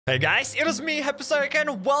Hey guys, it is me, HappyCairek,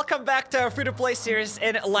 and welcome back to our free-to-play series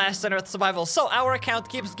in Last on Earth Survival. So our account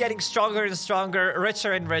keeps getting stronger and stronger,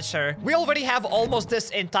 richer and richer. We already have almost this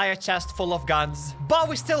entire chest full of guns, but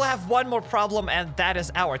we still have one more problem, and that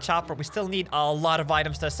is our chopper. We still need a lot of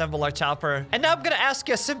items to assemble our chopper. And now I'm gonna ask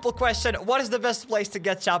you a simple question. What is the best place to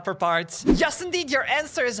get chopper parts? Yes, indeed, your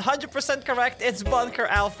answer is 100% correct. It's Bunker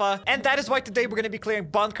Alpha, and that is why today we're gonna be clearing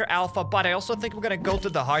Bunker Alpha, but I also think we're gonna go to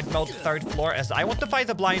the hard mode 3rd floor, as I want to fight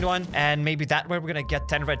the blind one, and maybe that way we're gonna get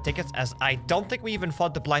 10 red tickets, as I don't think we even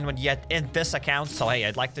fought the blind one yet in this account. So hey,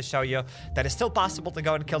 I'd like to show you that it's still possible to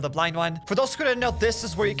go and kill the blind one. For those who don't know, this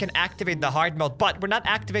is where you can activate the hard mode, but we're not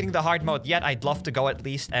activating the hard mode yet. I'd love to go at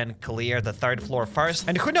least and clear the 3rd floor first,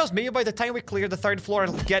 and who knows, maybe by the time we clear the 3rd floor,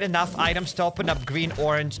 we'll get enough items to open up green,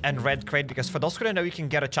 orange, and red crate, because for those who don't know, you can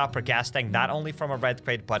get a chopper gas tank not only from a red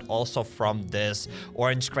crate but also from this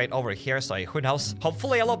orange crate over here. So who knows,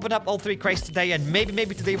 hopefully I'll open up all 3 crates today, and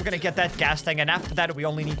maybe today we're gonna get that gas tank, and after that we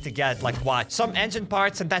only need to get like what, some engine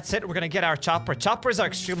parts, and that's it. We're gonna get our chopper. Choppers are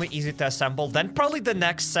extremely easy to assemble. Then probably the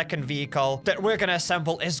next second vehicle that we're gonna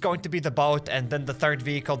assemble is going to be the boat, and then the 3rd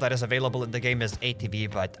vehicle that is available in the game is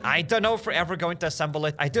ATV, but I don't know if we're ever going to assemble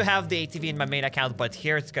it. I do have the ATV in my main account, but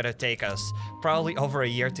here it's gonna take us probably over a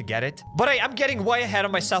year to get it. But hey, I'm getting way ahead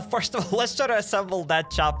of myself. First of all, let's try to assemble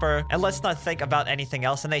that chopper, and let's not think about anything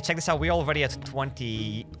else. And hey, check this out, we already have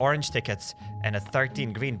 20 orange tickets and a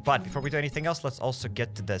 13 green. But before we do anything else, let's also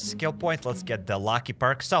get to the skill point. Let's get the lucky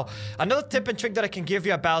perk. So another tip and trick that I can give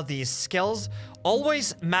you about these skills: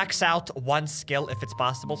 always max out one skill if it's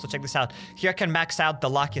possible. So check this out. Here I can max out the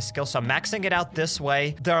lucky skill. So I'm maxing it out this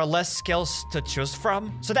way. There are less skills to choose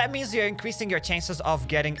from. So that means you're increasing your chances of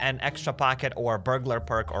getting an extra pocket or burglar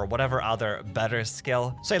perk or whatever other better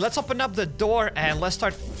skill. So let's open up the door and let's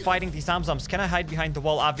start fighting these zomzoms. Can I hide behind the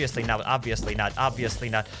wall? Obviously not. Obviously not. Obviously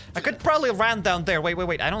not. I could probably run down there. Wait.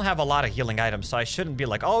 I don't have a lot of healing items, so I shouldn't be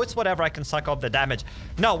like, oh, it's whatever, I can suck up the damage.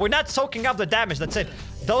 No, we're not soaking up the damage. That's it.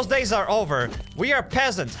 Those days are over. We are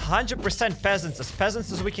peasants, 100% peasants, as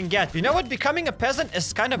peasants as we can get. You know what? Becoming a peasant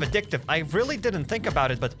is kind of addictive. I really didn't think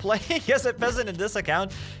about it, but playing as a peasant in this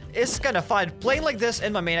account is kind of fun. Playing like this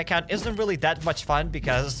in my main account isn't really that much fun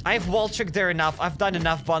because I've wall-tricked there enough. I've done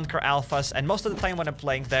enough bunker alphas, and most of the time when I'm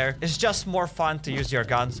playing there, it's just more fun to use your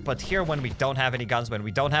guns. But here, when we don't have any guns, when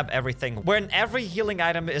we don't have everything, when every healing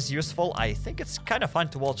item is useful, I think it's kind of fun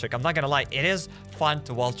to wall-trick. I'm not gonna lie, it is fun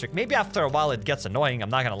to wall-trick. Maybe after a while it gets annoying, I'm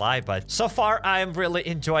not gonna lie, but so far I'm really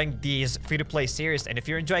enjoying these free-to-play series, and if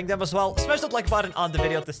you're enjoying them as well, smash that like button on the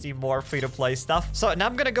video to see more free-to-play stuff. So now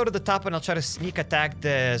I'm gonna go to the top and I'll try to sneak attack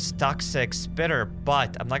this toxic spitter,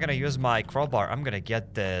 but I'm not gonna use my crowbar. I'm gonna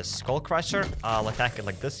get the skull crusher. I'll attack it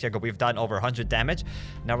like this. Here we go. We've done over 100 damage.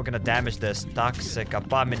 Now we're gonna damage this toxic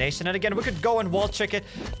abomination, and again, we could go and wall-trick it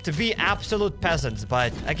to be absolute peasants,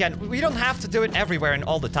 but again, we don't have to do it everywhere and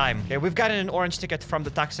all the time. Okay, we've gotten an orange ticket from the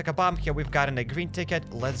toxic bomb. Here we've gotten a green ticket.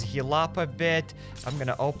 Let's heal up a bit. I'm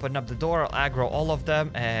gonna open up the door. I'll aggro all of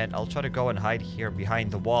them, and I'll try to go and hide here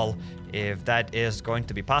behind the wall if that is going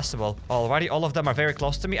to be possible. Alrighty, all of them are very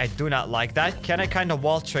close to me. I do not like that. Can I kind of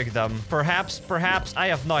wall trick them? Perhaps. I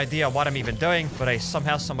have no idea what I'm even doing, but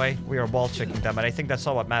somehow, some way, we are wall tricking them, and I think that's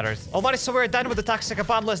all what matters. Alrighty, so we're done with the toxic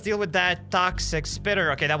bomb. Let's deal with that toxic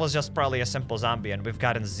spitter. Okay, that was just probably a simple zombie, and we've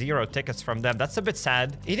gotten 0 tickets from them. That's a bit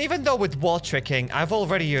sad. And even though with wall tricking, I've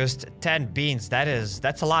already used 10 beans.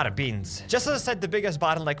 That's a lot of beans. Just as I said, the biggest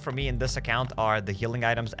bottleneck for me in this account are the healing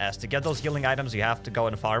items, as to get those healing items, you have to go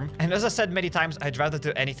and farm. And as I said many times, I'd rather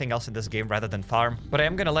do anything else in this game rather than farm. But I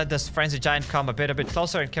am gonna let this frenzy giant come a bit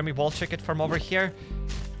closer. And can we wall trick it from over here?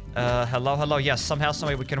 Hello. Yes, somehow, some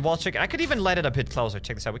way we can wall trick. I could even let it a bit closer.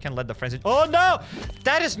 Check this out. We can let the frenzy... Oh, no!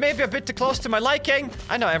 That is maybe a bit too close to my liking.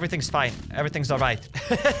 I know, everything's fine. Everything's all right.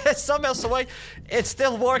 Somehow, some way, it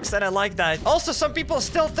still works, and I like that. Also, some people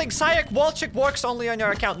still think, CRATES, wall trick works only on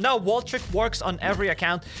your account. No, wall trick works on every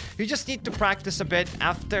account. You just need to practice a bit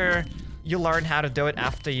after you learn how to do it,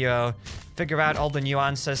 after you figure out all the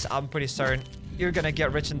nuances. I'm pretty certain you're gonna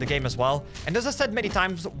get rich in the game as well. And as I said many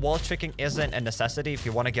times, wall tricking isn't a necessity if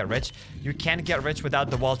you want to get rich. You can get rich without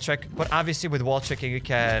the wall trick, but obviously with wall tricking, you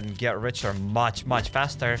can get richer much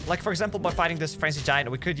faster. Like, for example, by fighting this frenzy giant,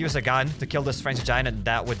 we could use a gun to kill this frenzy giant, and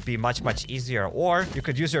that would be much easier. Or you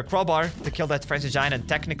could use your crowbar to kill that frenzy giant, and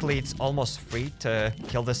technically it's almost free to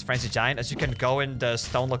kill this frenzy giant, as you can go in the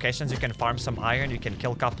stone locations, you can farm some iron, you can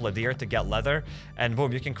kill a couple of deer to get leather, and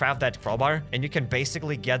boom, you can craft that crowbar, and you can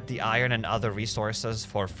basically get the iron and other resources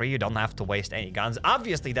for free. You don't have to waste any guns.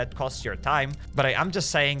 Obviously, that costs your time, but I'm just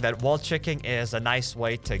saying that wall tricking is a nice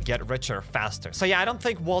way to get richer faster. So yeah, I don't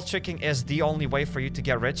think wall tricking is the only way for you to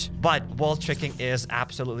get rich, but wall tricking is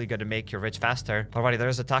absolutely going to make you rich faster. Alrighty,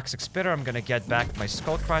 there's a toxic spitter. I'm going to get back my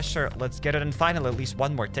skull crusher. Let's get it. And finally, at least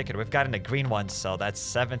one more ticket. We've gotten a green one, so that's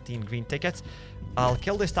 17 green tickets. I'll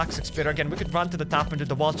kill this toxic spitter again. We could run to the top and do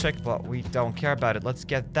the wall trick, but we don't care about it. Let's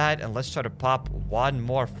get that, and let's try to pop one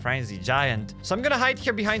more frenzy giant. So I'm gonna hide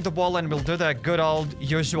here behind the wall, and we'll do the good old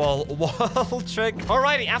usual wall trick.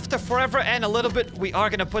 Alrighty, after forever and a little bit, we are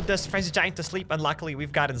gonna put this frenzy giant to sleep, and luckily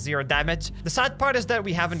we've gotten 0 damage. The sad part is that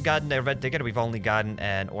we haven't gotten a red ticket. We've only gotten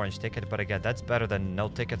an orange ticket, but again, that's better than no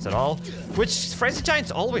tickets at all. Which frenzy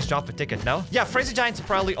giants always drop a ticket, no? Yeah, frenzy giants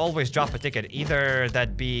probably always drop a ticket. Either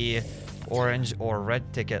that be orange or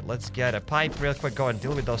red ticket. Let's get a pipe real quick, go and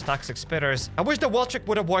deal with those toxic spitters. I wish the wall trick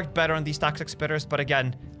would have worked better on these toxic spitters, but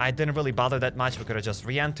again, I didn't really bother that much. We could have just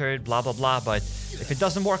re-entered, blah, blah, blah, but if it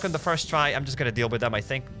doesn't work on the first try, I'm just gonna deal with them. I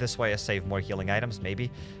think this way I save more healing items,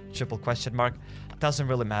 maybe. Triple question mark. Doesn't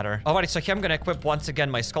really matter. Alrighty, so here I'm gonna equip once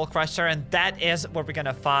again my skull crusher, and that is where we're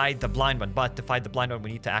gonna fight the blind one. But to fight the blind one,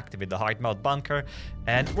 we need to activate the hard mode bunker,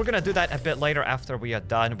 and we're gonna do that a bit later after we are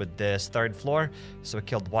done with this 3rd floor. So we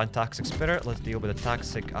killed one toxic spitter. Let's deal with a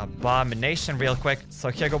toxic abomination real quick. So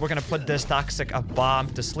here we go. We're gonna put this toxic bomb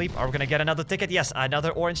to sleep. Are we gonna get another ticket? Yes,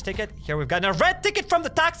 another orange ticket. Here we've gotten a red ticket from the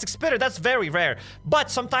toxic spitter. That's very rare,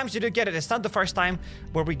 but sometimes you do get it. It's not the first time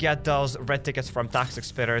where we get those red tickets from toxic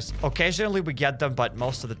spitters. Occasionally we get them, but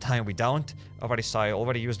most of the time we don't. Already, so I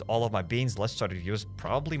already used all of my beans. Let's try to use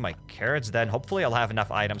probably my carrots then. Hopefully I'll have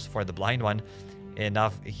enough items for the blind one.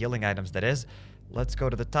 Enough healing items, that is. Let's go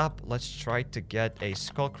to the top. Let's try to get a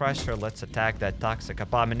skull crusher. Let's attack that toxic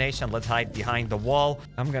abomination. Let's hide behind the wall.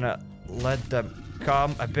 I'm gonna let them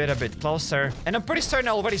come a bit closer. And I'm pretty certain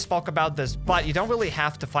I already spoke about this, but you don't really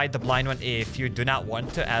have to fight the blind one if you do not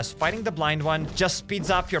want to, as fighting the blind one just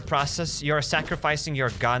speeds up your process. You're sacrificing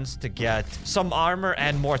your guns to get some armor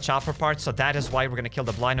and more chopper parts, so that is why we're gonna kill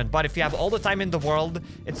the blind one. But if you have all the time in the world,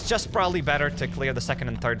 it's just probably better to clear the 2nd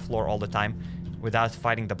and 3rd floor all the time without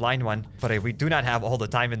fighting the blind one. But we do not have all the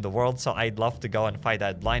time in the world, so I'd love to go and fight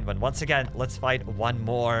that blind one. Once again, let's fight one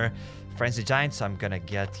more frenzy giant. So I'm gonna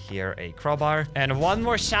get here a crowbar and one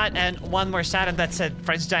more shot, and that's it.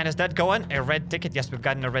 Frenzy giant is dead. Going a red ticket. Yes, we've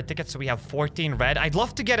gotten a red ticket, so we have 14 red. I'd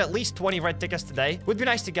love to get at least 20 red tickets today. Would be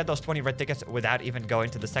nice to get those 20 red tickets without even going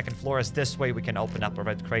to the 2nd floor, as this way we can open up a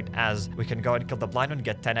red crate, as we can go and kill the blind one,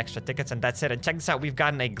 get 10 extra tickets, and that's it. And check this out, we've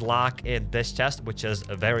gotten a Glock in this chest, which is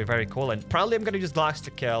very cool. And probably I'm gonna use Glocks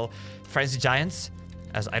to kill frenzy giants,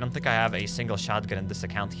 as I don't think I have a single shotgun in this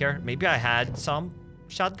account here. Maybe I had some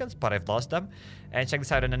shotguns, but I've lost them. And check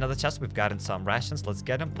this out, in another chest we've gotten some rations. Let's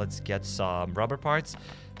get them. Let's get some rubber parts,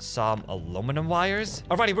 some aluminum wires.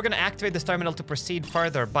 Alrighty, we're gonna activate this terminal to proceed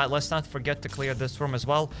further, but let's not forget to clear this room as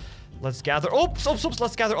well. Let's gather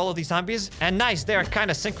let's gather all of these zombies. And nice, they are kind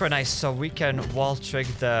of synchronized, so we can wall trick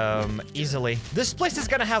them easily. This place is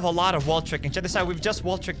gonna have a lot of wall tricking. Check this out, we've just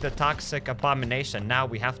wall tricked the toxic abomination. Now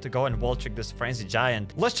we have to go and wall trick this frenzy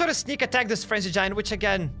giant. Let's try to sneak attack this frenzy giant, which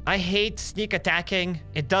again, I hate sneak attacking.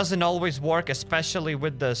 It doesn't always work, especially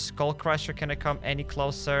with the skull crusher. Can I come any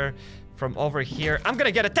closer? From over here, I'm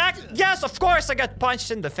gonna get attacked. Yes, of course, I got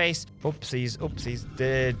punched in the face. Oopsies.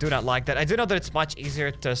 They do not like that. I do know that it's much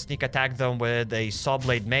easier to sneak attack them with a saw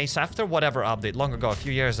blade mace. After whatever update long ago, a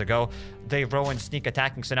few years ago, they ruined sneak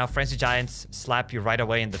attacking, so now frenzy giants slap you right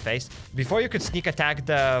away in the face. Before, you could sneak attack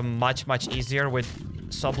them much easier with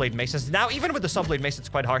saw blade maces. Now, even with the saw blade mace, it's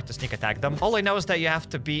quite hard to sneak attack them. All I know is that you have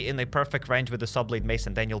to be in a perfect range with the saw blade mace,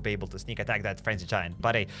 and then you'll be able to sneak attack that frenzy giant.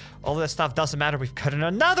 But hey, all that stuff doesn't matter. We've got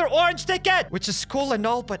another orange ticket, which is cool and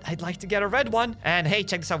all, but I'd like to get a red one. And hey,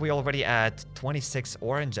 check this out, we already at 26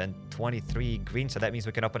 orange and 23 green, so that means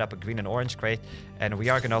we can open up a green and orange crate, and we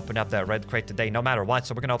are gonna open up that red crate today no matter what.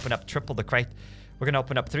 So we're gonna open up triple the crate. We're gonna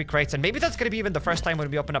open up 3 crates, and maybe that's gonna be even the first time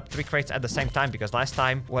when we open up 3 crates at the same time, because last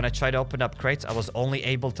time when I tried to open up crates, I was only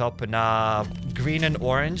able to open up green and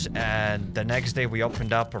orange, and the next day we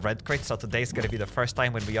opened up a red crate. So today's gonna be the first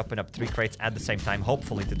time when we open up 3 crates at the same time.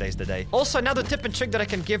 Hopefully today's the day. Also, another tip and trick that I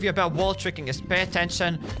can give you about wall tricking is pay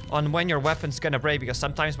attention on when your weapon's gonna break, because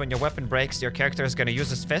sometimes when your weapon breaks, your character is gonna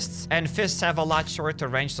use his fists, and fists have a lot shorter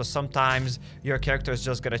range, so sometimes your character is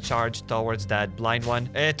just gonna charge towards that blind one,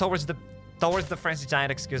 towards the frenzy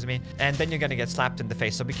giant, excuse me, and then you're gonna get slapped in the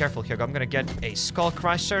face. So be careful here. I'm gonna get a skull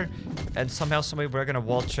crusher, and somehow, some way, we're gonna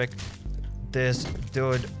wall trick this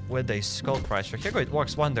dude with a skull crusher. Here we go. It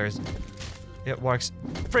works wonders. It works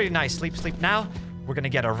pretty nice. Sleep now. We're gonna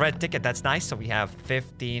get a red ticket. That's nice. So we have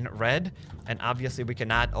 15 red, And obviously, we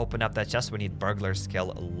cannot open up that chest. We need burglar skill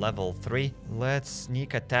level 3. Let's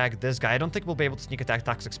sneak attack this guy. I don't think we'll be able to sneak attack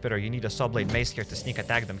Toxic Spitter. You need a Soul Blade Mace here to sneak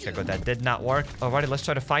attack them. Okay, good. That did not work. Alrighty, let's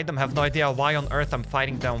try to fight them. Have no idea why on earth I'm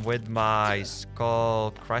fighting them with my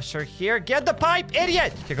Skull Crusher here. Get the pipe,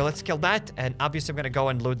 idiot! Okay, go. Let's kill that. And obviously, I'm gonna go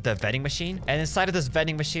and loot the vending machine. And inside of this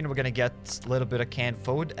vending machine, we're gonna get a little bit of canned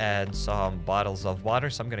food and some bottles of water.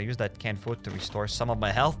 So I'm gonna use that canned food to restore some of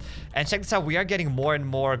my health. And check this out. We are getting more and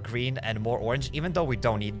more green and more orange, even though we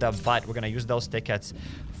don't need them. But we're gonna use those tickets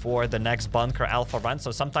for the next Bunker Alpha run. So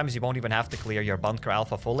sometimes you won't even have to clear your Bunker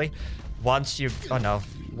Alpha fully. Once you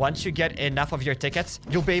get enough of your tickets,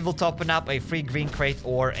 you'll be able to open up a free green crate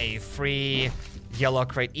or a free yellow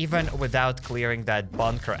crate, even without clearing that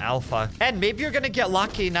Bunker Alpha. And maybe you're gonna get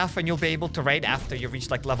lucky enough and you'll be able to raid after you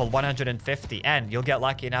reach like level 150, and you'll get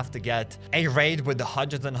lucky enough to get a raid with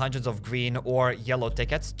hundreds and hundreds of green or yellow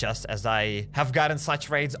tickets, just as I have gotten such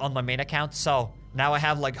raids on my main account. So now I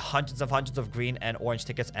have like hundreds of green and orange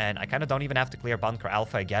tickets, and I kind of don't even have to clear Bunker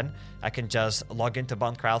Alpha again. I can just log into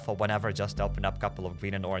Bunker Alpha whenever just to open up a couple of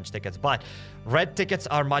green and orange tickets. But red tickets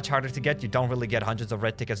are much harder to get. You don't really get hundreds of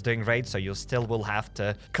red tickets doing raids, so you still will have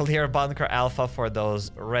to clear Bunker Alpha for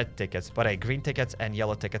those red tickets. But hey, green tickets and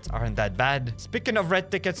yellow tickets aren't that bad. Speaking of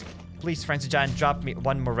red tickets, please, Frenzy Giant, drop me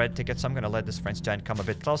one more red ticket. So I'm gonna let this Frenzy Giant come a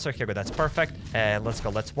bit closer. Here we go, that's perfect. And let's go,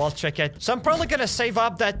 let's wall trick it. So I'm probably gonna save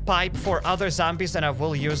up that pipe for other zombies, and I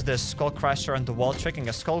will use this Skull Crusher and the wall tricking.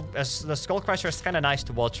 The Skull Crusher is kind of nice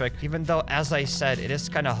to wall trick, even though, as I said, it is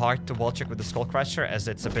kind of hard to wall trick with the Skull Crusher as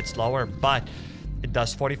it's a bit slower, but it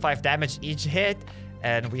does 45 damage each hit,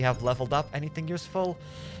 and we have leveled up. Anything useful?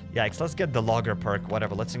 Yikes, let's get the logger perk,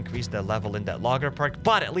 whatever. Let's increase the level in that logger perk.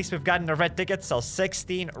 But at least we've gotten a red ticket, so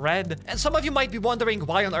 16 red. And some of you might be wondering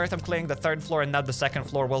why on earth I'm clearing the 3rd floor and not the 2nd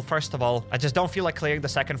floor. Well, first of all, I just don't feel like clearing the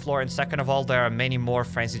 2nd floor. And second of all, there are many more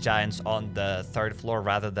Frenzy Giants on the 3rd floor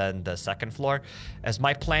rather than the 2nd floor, as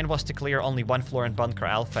my plan was to clear only 1 floor in Bunker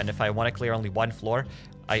Alpha. And if I want to clear only 1 floor,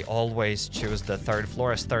 I always choose the 3rd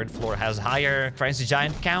floor, as 3rd floor has higher Frenzy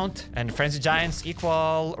Giant count, and Frenzy Giants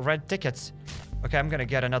equal red tickets. Okay, I'm gonna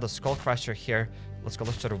get another Skull Crusher here. Let's go,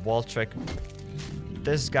 let's try to wall trick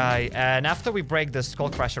this guy. And after we break this Skull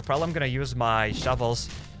Crusher, probably I'm gonna use my shovels.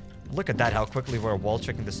 Look at that, how quickly we're wall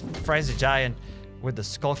tricking this Frenzy Giant with the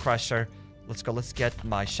Skull Crusher. Let's go, let's get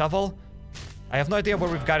my shovel. I have no idea where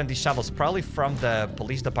we've gotten these shovels, probably from the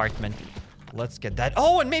police department. Let's get that.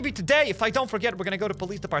 Oh, and maybe today, if I don't forget, we're gonna go to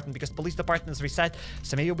police department because police department is reset.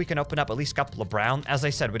 So maybe we can open up at least a couple of brown. As I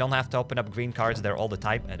said, we don't have to open up green cards there all the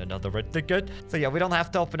time. And another red ticket. So yeah, we don't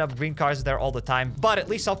have to open up green cards there all the time. But at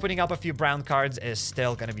least opening up a few brown cards is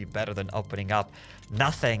still gonna be better than opening up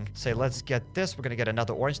nothing. So let's get this. We're gonna get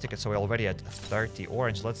another orange ticket. So we're already at 30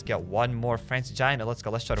 orange. Let's get one more Frenzy Giant. And let's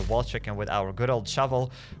go. Let's try to wall trick him with our good old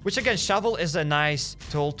shovel. Which again, shovel is a nice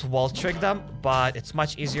tool to wall trick them. But it's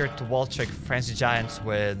much easier to wall trick Frenzy Giants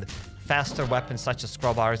with faster weapons such as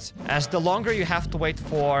crowbars, as the longer you have to wait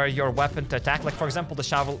for your weapon to attack, like for example the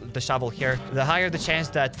shovel here, the higher the chance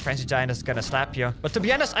that Frenzy Giant is gonna slap you. But to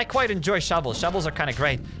be honest, I quite enjoy shovels. Shovels are kind of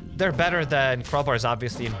great. They're better than crowbars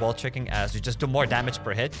obviously in wall tricking, as you just do more damage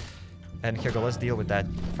per hit. And here we go, let's deal with that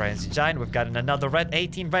Frenzy Giant. We've gotten another red,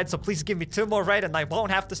 18 red, so please give me 2 more red and I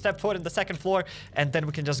won't have to step foot in the 2nd floor, and then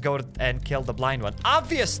we can just go and kill the blind one.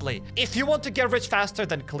 Obviously, if you want to get rich faster,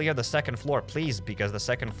 then clear the 2nd floor, please, because the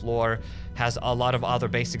 2nd floor has a lot of other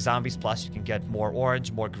basic zombies, plus you can get more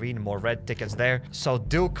orange, more green, more red tickets there. So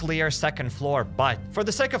do clear 2nd floor, but for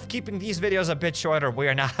the sake of keeping these videos a bit shorter, we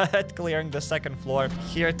are not clearing the 2nd floor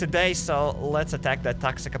here today, so let's attack that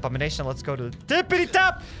Toxic Abomination. Let's go to the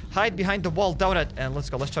tippity-tap, hide behind the wall donut, and let's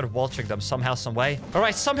go. Let's try to wall trick them somehow, some way. All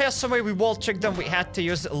right, somehow, some way we wall tricked them. We had to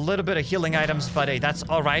use a little bit of healing items, but hey, that's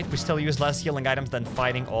all right. We still use less healing items than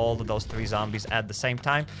fighting all of those 3 zombies at the same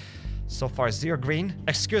time. So far, 0 green.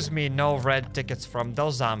 Excuse me, no red tickets from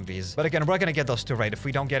those zombies. But again, we're gonna get those 2 red. If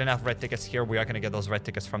we don't get enough red tickets here, we are gonna get those red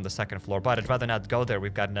tickets from the 2nd floor. But I'd rather not go there.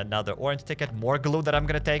 We've got another orange ticket, more glue that I'm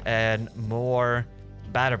gonna take, and more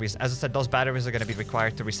batteries. As I said, those batteries are going to be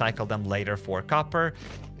required to recycle them later for copper.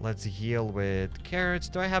 Let's heal with carrots.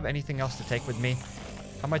 Do I have anything else to take with me?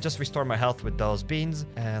 I might just restore my health with those beans.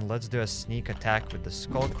 And let's do a sneak attack with the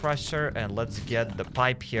Skull Crusher. And let's get the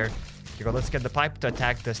pipe here. Here we go. Let's get the pipe to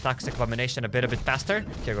attack this Toxic Abomination a bit faster.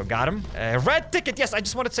 Here we go. Got him. Red ticket. Yes, I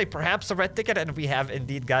just wanted to say perhaps a red ticket. And we have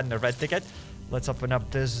indeed gotten a red ticket. Let's open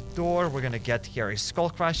up this door. We're going to get here a Skull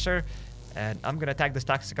Crusher. And I'm gonna attack this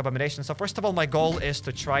Toxic Abomination. So first of all, my goal is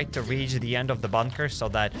to try to reach the end of the bunker, so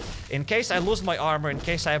that in case I lose my armor, in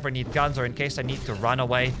case I ever need guns, or in case I need to run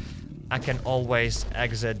away, I can always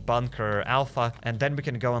exit Bunker Alpha. And then we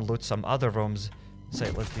can go and loot some other rooms So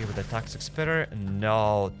let's deal with the toxic spitter.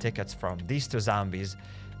 No tickets from these two zombies.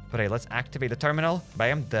 But hey, let's activate the terminal.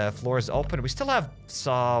 Bam, the floor is open. We still have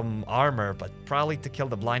some armor, but probably to kill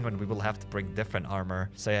the blind one, we will have to bring different armor.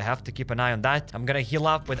 So I have to keep an eye on that. I'm gonna heal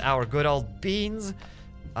up with our good old beans.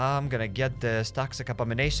 I'm gonna get this toxic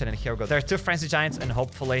abomination, and here we go. There are 2 frenzy giants, and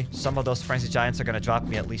hopefully some of those frenzy giants are gonna drop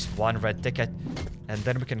me at least 1 red ticket. And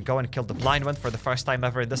then we can go and kill the blind one for the first time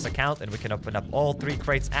ever in this account, and we can open up all 3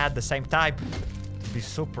 crates at the same time. Be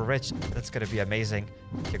super rich. That's gonna be amazing.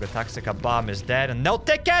 Here go, toxic bomb is dead and no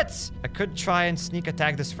tickets. I could try and sneak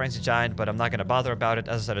attack this frenzy giant, but I'm not gonna bother about it.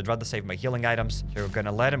 As I said, I'd rather save my healing items. Here we're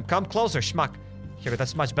gonna let him come closer, schmuck. Here,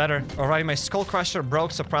 that's much better. Alrighty, my skull crusher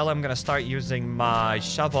broke, so probably I'm gonna start using my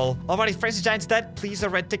shovel. Alrighty, frenzy giant's dead. Please, a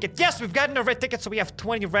red ticket. Yes, we've gotten a red ticket, so we have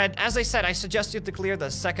 20 red. As I said, I suggest you to clear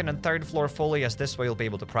the 2nd and 3rd floor fully, as this way you'll be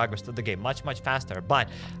able to progress through the game much faster. But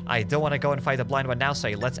I don't want to go and fight the blind one now, so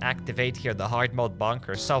let's activate here the hard mode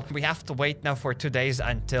bunker. So we have to wait now for 2 days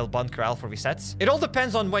until bunker alpha resets. It all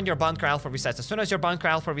depends on when your bunker alpha resets. As soon as your bunker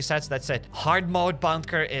alpha resets, that's it. Hard mode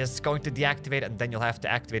bunker is going to deactivate, and then you'll have to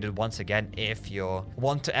activate it once again if you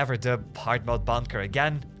want to ever do hard mode bunker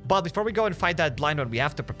again. But before we go and fight that blind one, we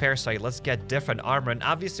have to prepare, so let's get different armor. And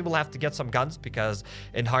obviously, we'll have to get some guns, because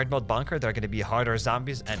in hard mode bunker, there are going to be harder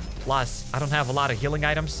zombies. And plus, I don't have a lot of healing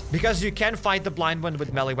items, because you can fight the blind one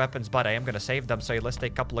with melee weapons, but I am going to save them. So let's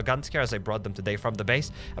take a couple of guns here, as I brought them today from the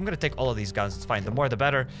base. I'm going to take all of these guns. It's fine. The more, the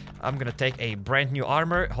better. I'm going to take a brand new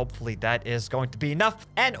armor. Hopefully, that is going to be enough.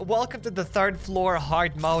 And welcome to the 3rd floor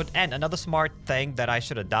hard mode. And another smart thing that I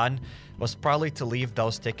should have done was probably to leave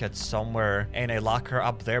those tickets somewhere in a locker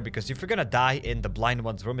up there, because if you're gonna die in the blind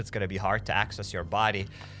one's room, it's gonna be hard to access your body.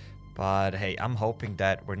 But hey, I'm hoping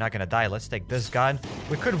that we're not gonna die. Let's take this gun.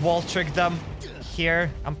 We could wall trick them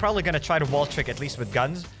here. I'm probably gonna try to wall trick at least with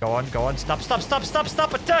guns. Go on, go on.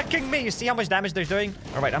 Stop attacking me. You see how much damage they're doing?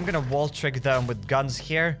 All right, I'm gonna wall trick them with guns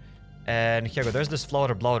here. And here we go. There's this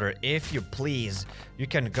floater bloater. If you please, you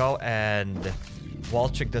can go and wall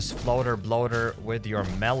trick this floater bloater with your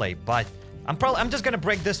melee. But I'm just gonna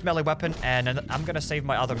break this melee weapon, and I'm gonna save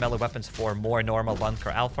my other melee weapons for more normal bunker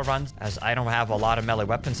alpha runs, as I don't have a lot of melee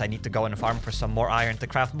weapons. I need to go and farm for some more iron to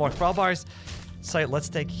craft more crowbars. So let's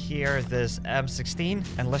take here this M16,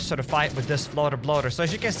 and let's sort of fight with this floater bloater. So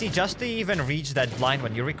as you can see, just to even reach that blind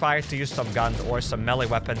one, you're required to use some guns or some melee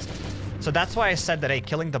weapons. So that's why I said that, hey,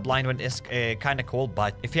 killing the blind one is kind of cool,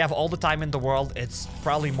 but if you have all the time in the world, it's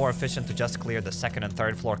probably more efficient to just clear the 2nd and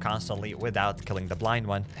 3rd floor constantly without killing the blind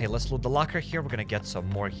one. Hey, let's loot the locker here. We're gonna get some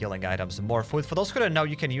more healing items, more food. For those who don't know,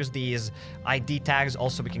 you can use these ID tags.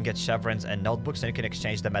 Also, we can get chevrons and notebooks, and you can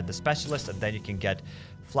exchange them at the specialist, and then you can get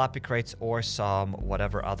floppy crates or some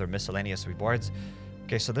whatever other miscellaneous rewards.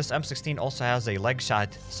 Okay, so this M16 also has a leg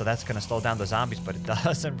shot, so that's gonna slow down the zombies, but it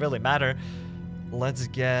doesn't really matter. Let's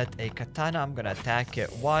get a katana. I'm gonna attack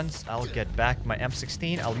it once. I'll get back my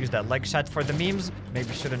M16. I'll use that leg shot for the memes.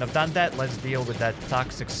 Maybe shouldn't have done that. Let's deal with that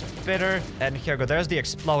toxic spitter. And here we go. There's the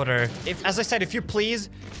exploder. As I said, if you please,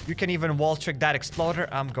 you can even wall trick that exploder.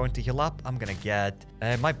 I'm going to heal up. I'm gonna get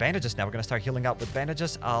my bandages now. We're gonna start healing up with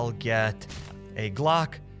bandages. I'll get a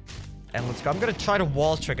Glock. And let's go. I'm gonna try to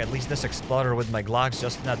wall trick at least this exploder with my Glocks,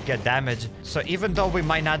 just to not get damage. So even though we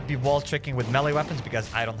might not be wall tricking with melee weapons,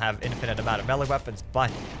 because I don't have infinite amount of melee weapons,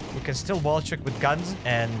 but we can still wall trick with guns,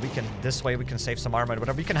 and this way we can save some armor and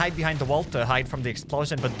whatever. We can hide behind the wall to hide from the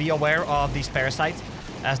explosion, but be aware of these parasites,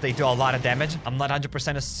 as they do a lot of damage. I'm not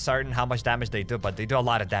 100% certain how much damage they do, but they do a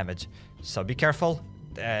lot of damage. So be careful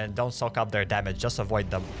and don't soak up their damage. Just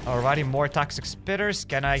avoid them. Alrighty, more toxic spitters.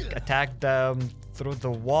 Can I attack them through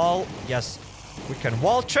the wall? Yes, we can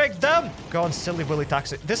wall trick them. Go on, silly willy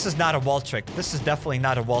toxic. This is not a wall trick. This is definitely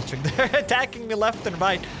not a wall trick. They're attacking me left and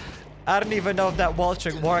right. I don't even know if that wall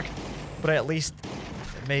trick worked, but at least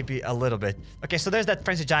maybe a little bit. Okay, so there's that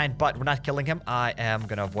frenzy giant, but we're not killing him. I am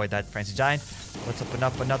gonna avoid that frenzy giant. Let's open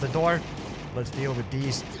up another door. Let's deal with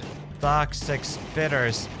these toxic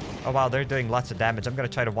spitters. Oh wow, they're doing lots of damage. I'm gonna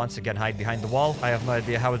try to once again hide behind the wall. I have no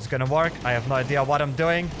idea how it's gonna work. I have no idea what I'm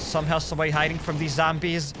doing. Somehow, some way hiding from these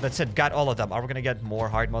zombies. That's it, got all of them. Are we gonna get more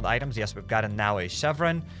hard mode items? Yes, we've gotten now a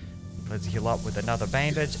chevron. Let's heal up with another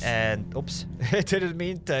bandage. And oops, it didn't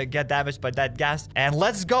mean to get damaged by that gas. And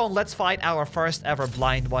let's go and let's fight our first ever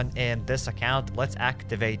blind one in this account. Let's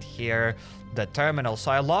activate here the terminal.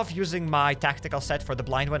 So I love using my tactical set for the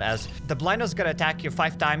blind one, as the blind one's gonna attack you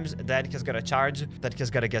 5 times, then he's gonna charge, then he's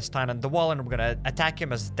gonna get stunned on the wall, and we're gonna attack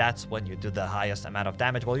him, as that's when you do the highest amount of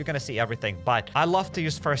damage. Well, you're gonna see everything, but I love to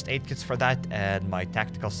use first aid kits for that, and my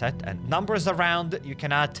tactical set and numbers around. You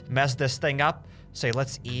cannot mess this thing up. So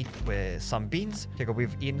let's eat with some beans. Okay,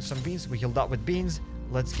 we've eaten some beans. We healed up with beans.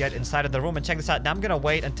 Let's get inside of the room and check this out. Now I'm gonna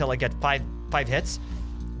wait until I get five hits.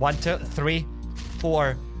 1, 2, 3,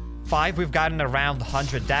 4, 5. We've gotten around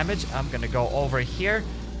 100 damage. I'm gonna go over here.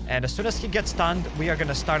 And as soon as he gets stunned, we are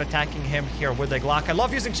gonna start attacking him here with a Glock. I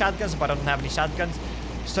love using shotguns, but I don't have any shotguns.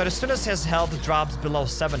 So as soon as his health drops below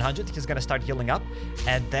 700, he's gonna start healing up.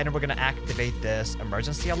 And then we're gonna activate this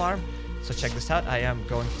emergency alarm. So check this out. I am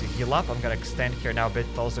going to heal up. I'm gonna extend here now a bit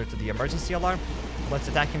closer to the emergency alarm. Let's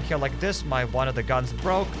attack him here like this. One of the guns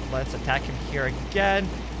broke. Let's attack him here again.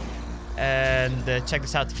 And check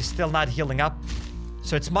this out. He's still not healing up.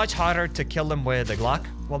 So it's much harder to kill him with a Glock.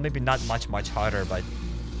 Well, maybe not much harder, but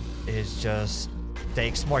it just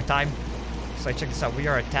takes more time. So check this out. We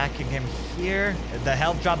are attacking him here. The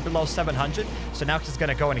health dropped below 700. So now he's going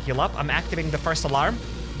to go and heal up. I'm activating the first alarm.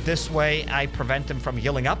 This way, I prevent him from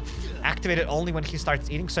healing up. Activate it only when he starts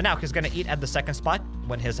eating. So now he's going to eat at the second spot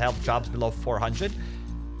when his health drops below 400.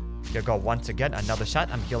 Here go once again. Another shot.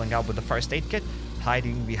 I'm healing up with the first aid kit.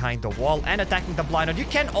 Hiding behind the wall and attacking the blind one. You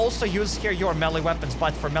can also use here your melee weapons,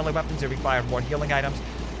 but for melee weapons, you require more healing items,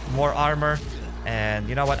 more armor. And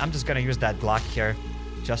you know what? I'm just going to use that Glock here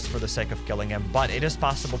just for the sake of killing him. But it is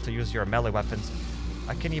possible to use your melee weapons.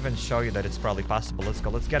 I can even show you that it's probably possible. Let's go.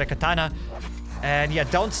 Let's get a katana. And yeah,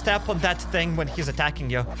 don't step on that thing when he's attacking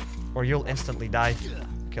you, or you'll instantly die.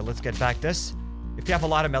 Okay, let's get back this. If you have a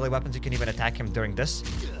lot of melee weapons, you can even attack him during this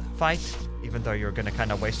fight, even though you're going to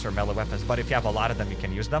kind of waste your melee weapons. But if you have a lot of them, you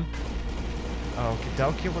can use them. Okie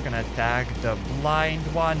dokie, we're going to attack the blind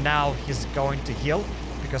one. Now he's going to heal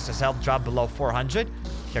because his health dropped below 400.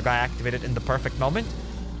 Here, guy activated in the perfect moment.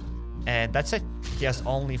 And that's it. He has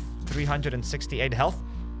only 368 health.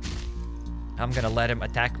 I'm going to let him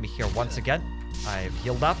attack me here once again. I've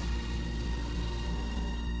healed up.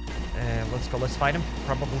 And let's go. Let's fight him.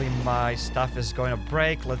 Probably my stuff is going to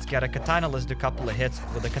break. Let's get a katana. Let's do a couple of hits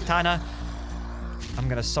with a katana. I'm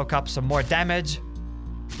going to soak up some more damage.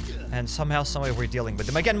 And somehow, someway, we're dealing with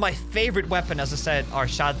them. Again, my favorite weapon, as I said, are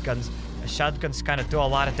shotguns. Shotguns kind of do a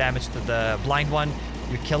lot of damage to the blind one.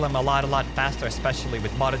 You kill him a lot faster, especially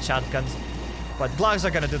with modded shotguns. But Glocks are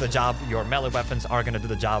going to do the job. Your melee weapons are going to do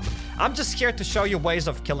the job. I'm just here to show you ways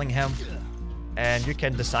of killing him. And you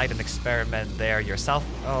can decide and experiment there yourself.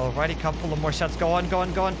 Alrighty, couple of more shots. Go on, go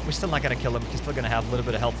on, go on. We're still not going to kill him. He's still going to have a little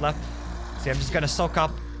bit of health left. See, I'm just going to soak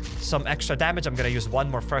up some extra damage. I'm going to use one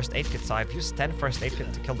more first aid kit. So I've used 10 first aid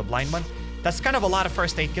kits to kill the blind one. That's kind of a lot of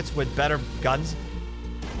first aid kits with better guns.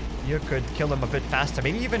 You could kill him a bit faster.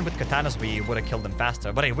 Maybe even with katanas, we would have killed him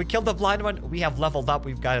faster. But hey, we killed the blind one. We have leveled up.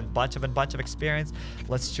 We've got a bunch of experience.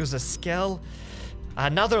 Let's choose a skill.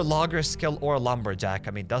 Another logger skill or lumberjack.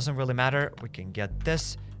 I mean, doesn't really matter. We can get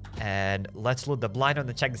this. And let's loot the blind one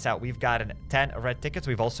and check this out. We've gotten 10 red tickets.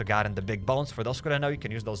 We've also gotten the big bones. For those who don't know, you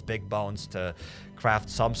can use those big bones to craft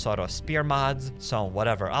some sort of spear mods, some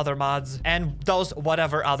whatever other mods. And those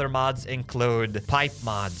whatever other mods include pipe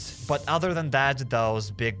mods. But other than that, those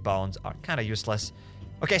big bones are kind of useless.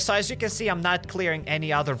 Okay, so as you can see, I'm not clearing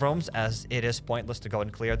any other rooms, as it is pointless to go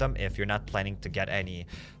and clear them if you're not planning to get any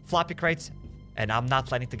floppy crates. And I'm not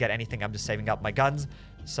planning to get anything. I'm just saving up my guns.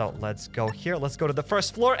 So let's go here. Let's go to the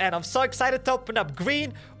first floor. And I'm so excited to open up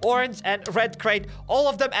green, orange, and red crate. All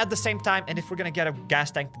of them at the same time. And if we're going to get a gas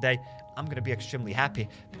tank today, I'm going to be extremely happy.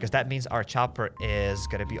 Because that means our chopper is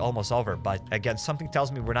going to be almost over. But again, something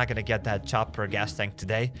tells me we're not going to get that chopper gas tank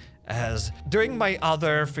today. As during my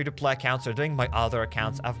other free-to-play accounts or doing my other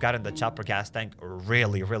accounts, I've gotten the chopper gas tank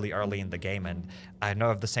really early in the game. And I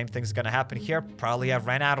know if the same thing's going to happen here. Probably I've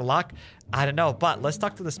ran out of luck. I don't know. But let's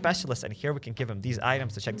talk to the specialist. And here we can give him these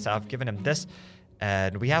items to check this out. I've given him this.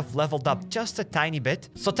 And we have leveled up just a tiny bit.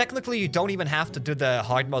 So technically, you don't even have to do the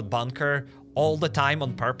hard mode bunker all the time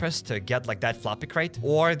on purpose to get like that floppy crate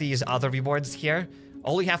or these other rewards here.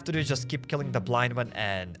 All you have to do is just keep killing the blind one,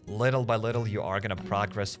 and little by little, you are going to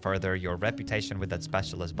progress further your reputation with that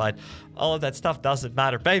specialist. But all of that stuff doesn't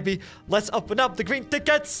matter, baby. Let's open up the green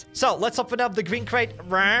tickets. So let's open up the green crate.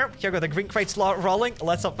 Here go the green crate's rolling.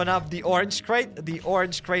 Let's open up the orange crate. The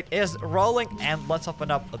orange crate is rolling. And let's open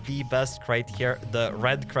up the best crate here, the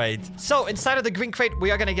red crate. So inside of the green crate, we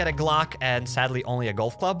are going to get a Glock and sadly only a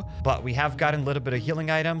golf club. But we have gotten a little bit of healing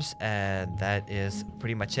items, and that is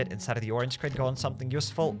pretty much it. Inside of the orange crate, go on something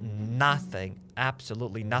useful. Nothing,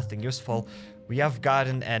 absolutely nothing useful. We have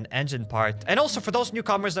gotten an engine part. And also for those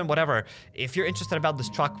newcomers and whatever, if you're interested about this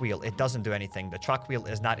truck wheel, it doesn't do anything. The truck wheel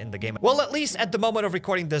is not in the game. Well, at least at the moment of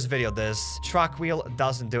recording this video, this truck wheel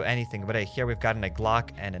doesn't do anything. But hey, here we've gotten a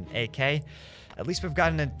Glock and an AK. At least we've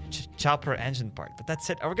gotten a chopper engine part, but that's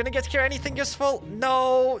it. Are we gonna get here anything useful?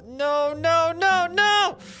 No, no, no, no,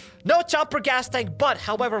 no! No chopper gas tank, but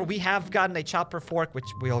however, we have gotten a chopper fork, which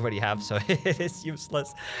we already have, so it is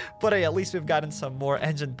useless. But hey, at least we've gotten some more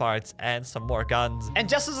engine parts and some more guns. And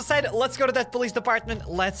just as I said, let's go to that police department.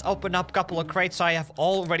 Let's open up a couple of crates. So I have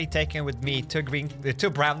already taken with me two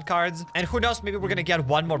brown cards. And who knows, maybe we're gonna get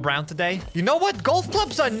one more brown today. You know what? Golf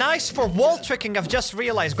clubs are nice for wall tricking. I've just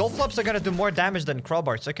realized golf clubs are gonna do more damage than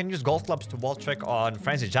crowbars. So I can use golf clubs to wall trick on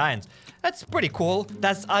frenzy giants. That's pretty cool.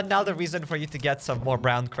 That's another reason for you to get some more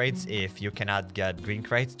brown crates if you cannot get green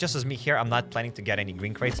crates. Just as me here, I'm not planning to get any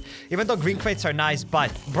green crates, even though green crates are nice,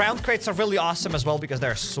 but brown crates are really awesome as well because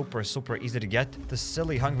they're super, super easy to get. The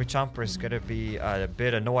silly hungry chomper is gonna be a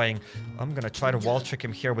bit annoying. I'm gonna try to wall trick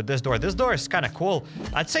him here with this door. This door is kind of cool.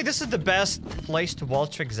 I'd say this is the best place to wall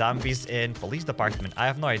trick zombies in police department. I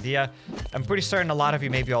have no idea. I'm pretty certain a lot of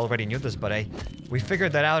you maybe already knew this, but hey, we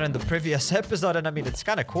figured that out in the previous episode, and I mean, it's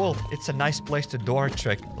kind of cool. It's a nice place to door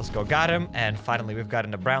trick. Let's go, got him, and finally we've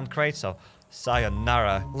gotten a brown crate, so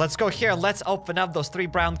sayonara. Let's go here. Let's open up those 3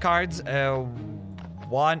 brown cards.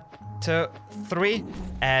 1, 2, 3.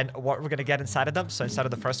 And what we're gonna get inside of them. So inside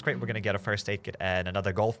of the first crate, we're gonna get a first aid kit and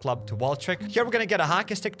another golf club to wall trick. Here we're gonna get a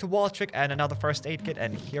hockey stick to wall trick and another first aid kit.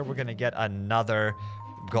 And here we're gonna get another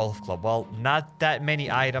golf club. Well, not that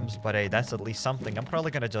many items, but hey, that's at least something. I'm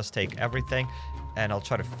probably gonna just take everything and I'll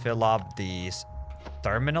try to fill up these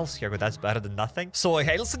terminals here, but that's better than nothing. So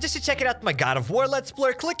hey, let's just check it out, my God of War Let's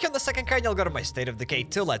Play. Click on the second card and you'll go to my State of Decay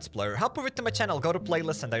 2 Let's Play. Hop over to my channel, go to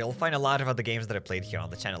playlist, and there you'll find a lot of other games that I played here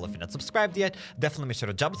on the channel. If you're not subscribed yet, definitely make sure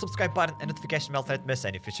to jump the subscribe button and notification bell so you don't miss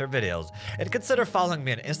any future videos. And consider following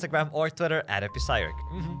me on Instagram or Twitter at HappyCairek.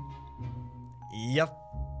 Yep.